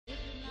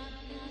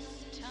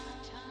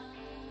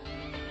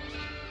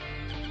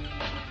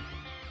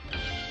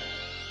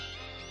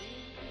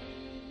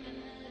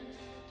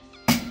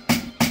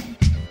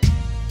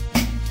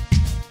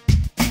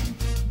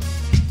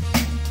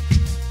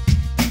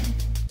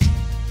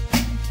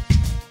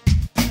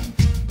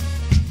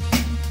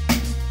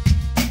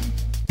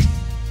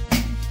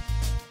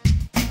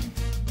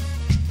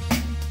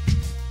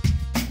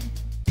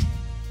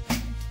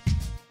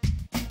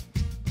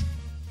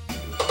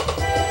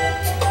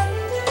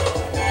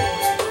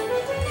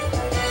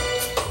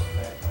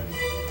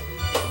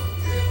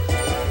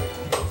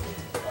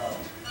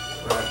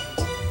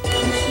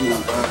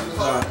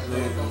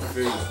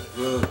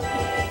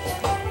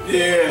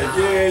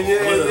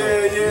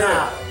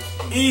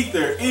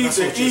Ether.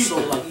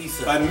 Like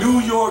ether. A New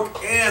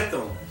York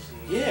anthem.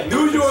 Yeah.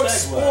 New York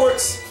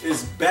sports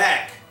is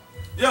back.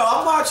 Yo,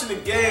 I'm watching the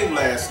game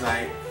last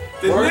night.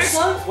 Word,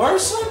 son? Word,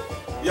 son?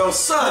 Yo,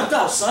 son.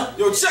 No, son.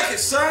 Yo, check it,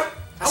 son.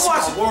 That's I'm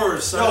watching. my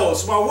word, son. Yo,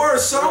 it's my word,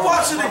 son. I'm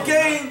watching the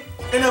game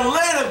in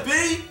Atlanta,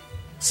 B.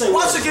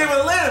 Watch the game in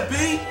Atlanta,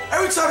 B.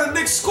 Every time the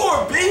Knicks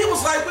scored, B, it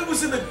was like we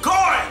was in the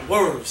garden.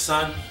 Word,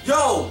 son.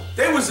 Yo,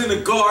 they was in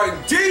the garden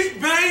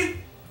deep, B.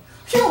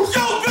 Yo,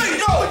 B,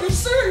 yo. Are you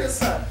serious,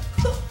 son?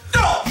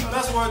 Yo.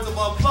 That's words of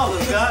my mother,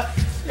 God.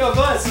 Yo,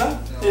 go ahead,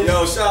 son.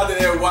 Yo, shout out to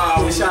Ed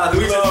Wild. We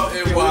love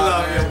Ed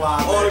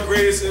Wild. All the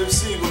greatest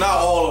MC, well, not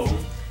all of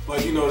them.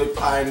 But you know, they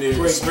pioneered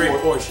great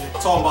Porsche.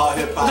 Talking about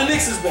hip hop. The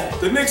Knicks is back.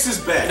 The Knicks is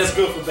back. That's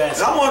good for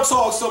basketball. And I want to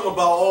talk something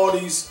about all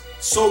these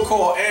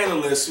so-called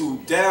analysts who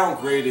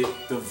downgraded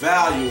the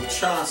value of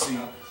Chauncey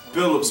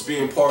Billups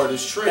being part of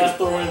this trade. That's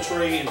throwing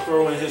trade and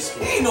throwing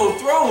history. He ain't no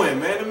throw-in,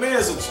 man. The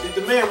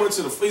man went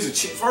to the.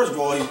 First of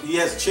all, he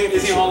has a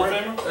championship. Is he Hall of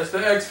Famer? That's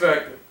the X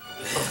Factor.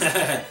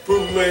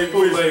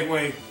 Bootleg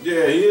Wayne.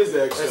 Yeah, he is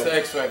the X Factor. That's the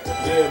X Factor.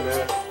 Yeah,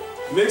 man.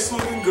 Knicks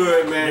looking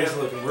good, man. Knicks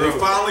looking real they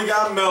finally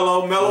got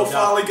Melo. Melo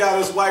finally got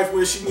his wife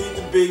where she needs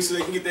to be so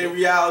they can get their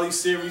reality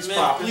series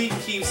popping. Man,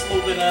 please keep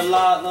smoking that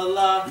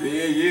la.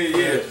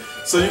 Yeah.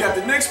 So you got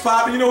the Knicks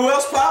popping. You know who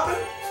else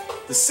popping?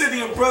 The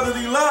city of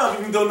brotherly love,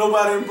 even though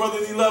nobody in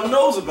brotherly love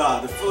knows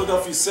about it. The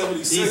Philadelphia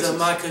 76ers. These are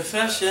my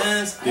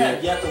confessions. I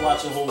have yet to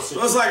watch a whole series.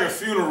 It was like a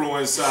funeral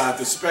inside.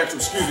 The Spectrum,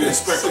 the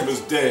Spectrum is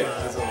dead.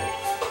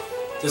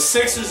 The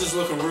Sixers is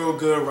looking real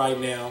good right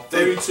now.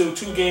 32,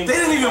 2 games. They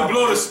didn't even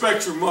blow the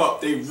Spectrum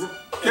up. They're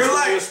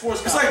like, it's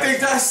like they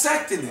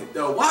dissecting it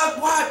though.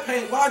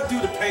 Why do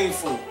the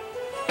painful?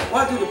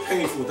 Why do the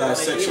painful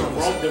dissection?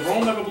 Did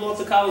Rome ever blow up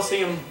the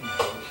Coliseum?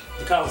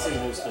 The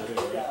Coliseum was still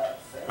there, right?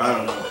 I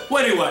don't know.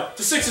 Well, anyway,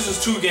 the Sixers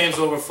is 2 games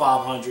over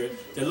 500.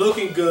 They're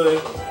looking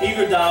good.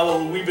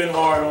 Iguodala, who we've been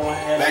hard on,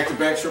 had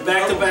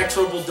back-to-back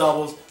triple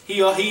doubles. He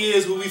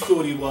is who we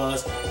thought he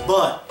was,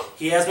 but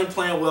he has been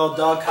playing well.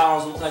 Doug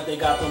Collins looks like they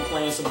got them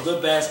playing some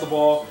good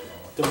basketball.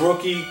 The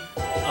rookie,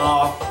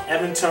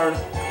 Evan Turner.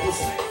 What's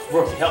his name?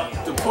 Rookie, help me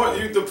out. The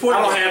point.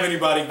 I don't have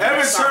anybody.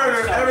 Evan Turner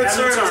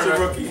is the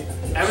rookie.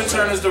 Evan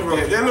Turner's the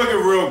rookie. Yeah, they're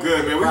looking real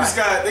good, man.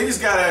 They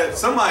just gotta.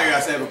 Somebody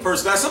got to have a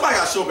person. Somebody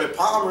got to show up at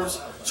Palmer's.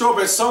 Show up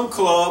at some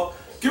club.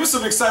 Give us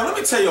some excitement.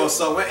 Let me tell y'all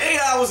something. When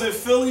AI was in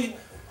Philly,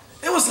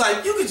 it was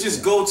like you could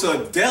just go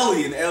to a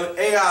deli and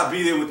AI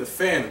be there with the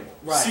family.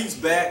 Right. Seats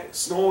back,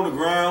 snow on the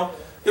ground.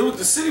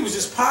 The city was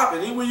just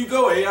popping. Anywhere you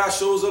go, AI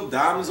shows up,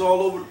 diamonds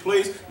all over the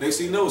place. Next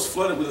thing you know, it's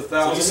flooded with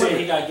 1,000. So you're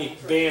saying he got to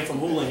get banned from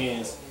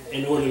hooligans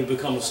in order to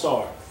become a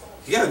star?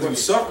 You got to do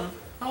something.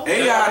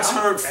 AI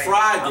turned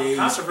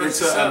Fridays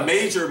into a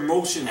major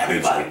motion picture.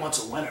 Everybody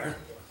wants a winner.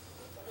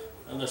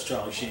 Unless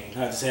Charlie Sheen.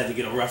 I just had to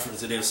get a reference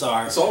to there.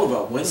 Sorry. It's all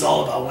about winning. It's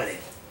all about winning.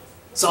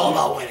 It's all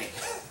about winning.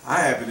 I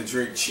happen to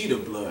drink cheetah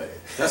blood.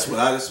 That's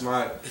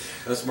my.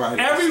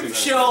 Every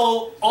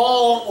show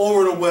all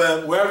over the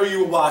web, wherever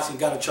you were watching,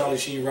 got a Charlie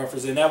Sheen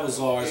reference, and that was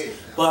ours.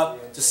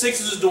 But the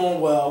Sixers is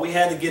doing well. We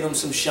had to get them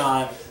some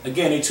shine.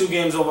 Again, they're 2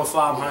 games over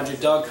 500.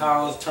 Doug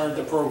Collins turned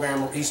the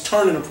program. He's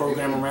turning the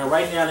program around.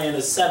 Right now they're in the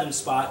 7th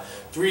spot.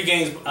 3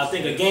 games, I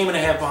think, a game and a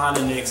half behind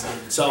the Knicks.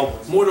 So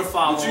more to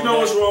follow. But you know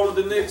what's wrong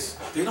with the Knicks?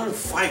 They don't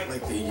fight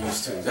like they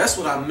used to. That's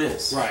what I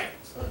miss. Right.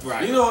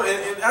 You know,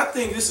 and I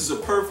think this is a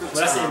perfect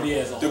time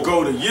to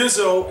go to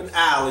Yizzo and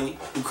Ali,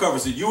 who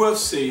covers the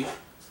UFC,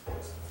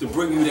 to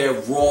bring you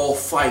that raw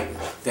fight,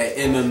 that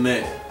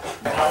MMA.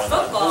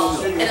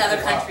 Football in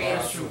other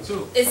countries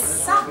is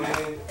soccer.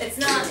 It's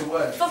not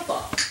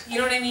football. You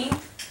know what I mean?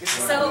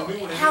 So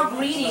how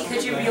greedy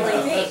could you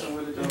really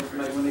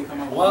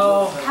be?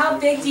 Well, how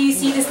big do you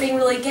see this thing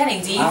really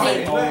getting? Do you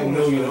think all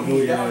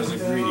millionaires are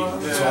greedy?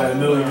 That's why they're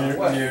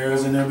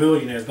millionaires and they're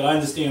billionaires. But I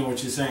understand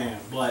what you're saying.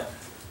 But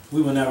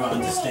we will never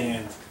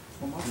understand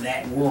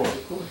that world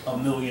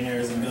of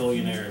millionaires and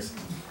billionaires.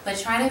 But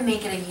trying to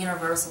make it a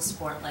universal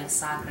sport like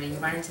soccer, you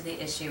run into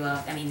the issue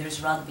of, I mean,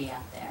 there's rugby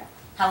out there.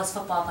 How is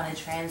football going to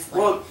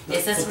translate? Well,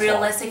 is this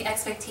realistic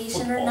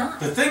expectation or not?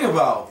 The thing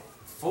about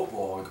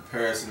football in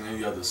comparison to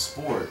any other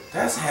sport,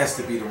 that has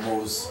to be the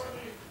most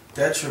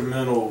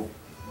detrimental,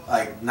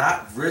 like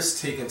not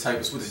risk-taking type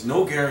of sport. There's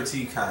no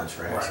guaranteed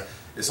contracts. Right.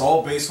 It's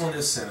all based on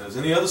incentives.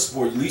 Any other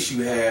sport, at least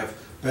you have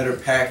better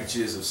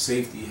packages of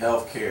safety,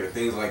 health care,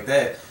 things like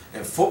that.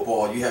 In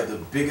football, you have the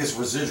biggest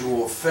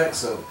residual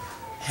effects of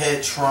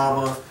head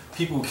trauma,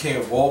 people who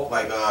can't walk,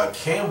 like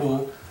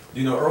Campbell,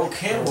 you know, Earl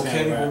Campbell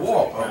can't even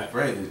walk. Oh,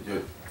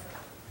 Brandon,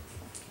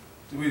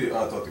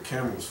 I thought the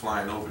camera was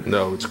flying over there.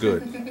 No, it's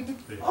good.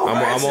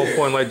 I'm on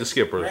point like the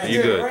skipper.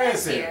 You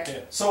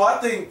good. So I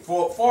think,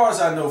 for far as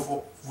I know,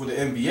 for the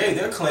NBA,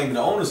 they're claiming,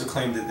 the owners are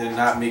claiming that they're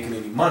not making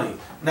any money.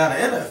 Now, the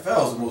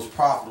NFL is the most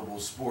profitable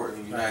sport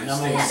in the United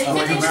States. Yeah,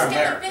 they just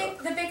get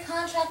the big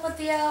contract with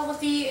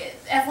the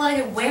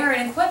athletic wear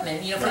and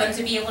equipment, you know, for them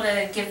to be able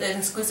to give an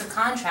exclusive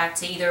contract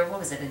to either, what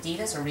was it,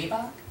 Adidas or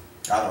Reebok?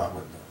 I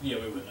wouldn't know. Yeah,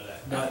 we wouldn't know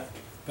that.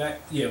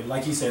 But,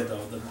 like you said,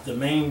 though, the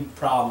main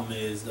problem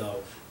is,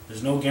 though,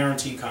 There's no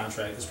guarantee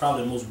contract. It's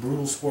probably the most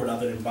brutal sport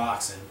other than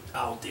boxing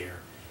out there.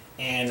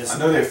 And it's I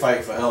know they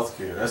fight for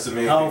healthcare. That's the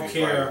main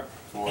thing. Healthcare,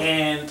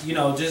 and you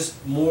know,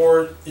 just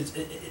more.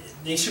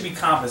 They should be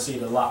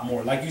compensated a lot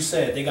more. Like you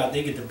said, they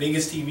get the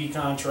biggest TV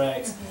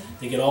contracts.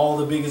 They get all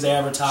the biggest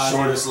advertising.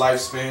 Shortest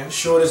lifespan.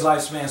 Shortest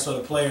lifespan. So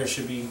the players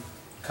should be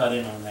cut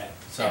in on that.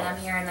 So, and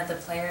I'm hearing that the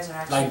players are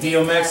actually like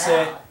DMX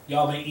said,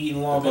 y'all been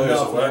eating long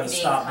enough. Let us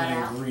stop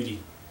being greedy.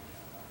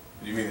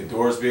 You mean the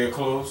doors being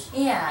closed?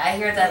 Yeah, I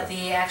hear that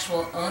the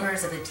actual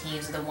owners of the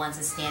teams are the ones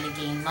that stand to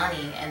gain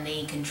money, and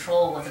they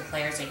control what the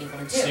players are able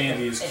to do.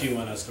 Sandy is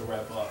cueing us to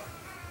wrap up.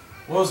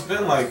 Well, it's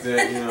been like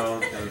that, you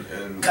know.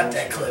 And cut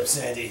that clip,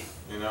 Sandy.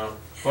 You know,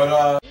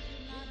 but